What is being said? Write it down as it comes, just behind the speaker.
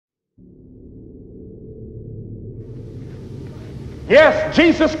Yes,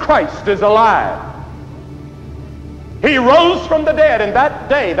 Jesus Christ is alive. He rose from the dead, and that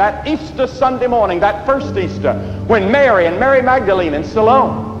day, that Easter Sunday morning, that first Easter, when Mary and Mary Magdalene and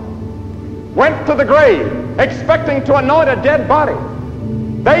Salome went to the grave expecting to anoint a dead body,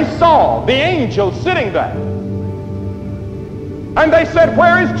 they saw the angel sitting there. And they said,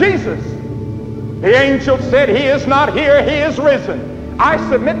 "Where is Jesus?" The angel said, "He is not here, he is risen." I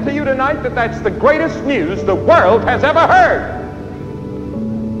submit to you tonight that that's the greatest news the world has ever heard.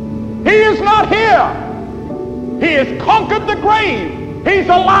 He is not here. He has conquered the grave. He's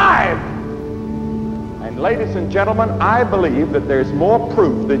alive. And ladies and gentlemen, I believe that there's more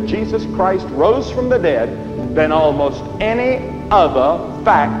proof that Jesus Christ rose from the dead than almost any other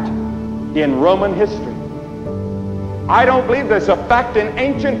fact in Roman history. I don't believe there's a fact in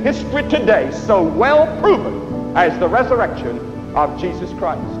ancient history today so well proven as the resurrection of Jesus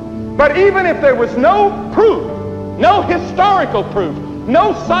Christ. But even if there was no proof, no historical proof,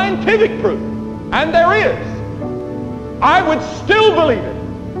 no scientific proof, and there is, I would still believe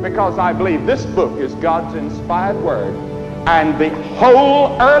it, because I believe this book is God's inspired word. And the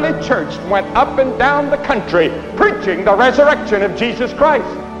whole early church went up and down the country preaching the resurrection of Jesus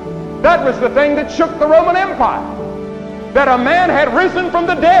Christ. That was the thing that shook the Roman Empire. That a man had risen from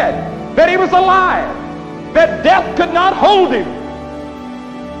the dead, that he was alive, that death could not hold him.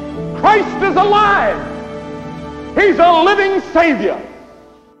 Christ is alive. He's a living Savior.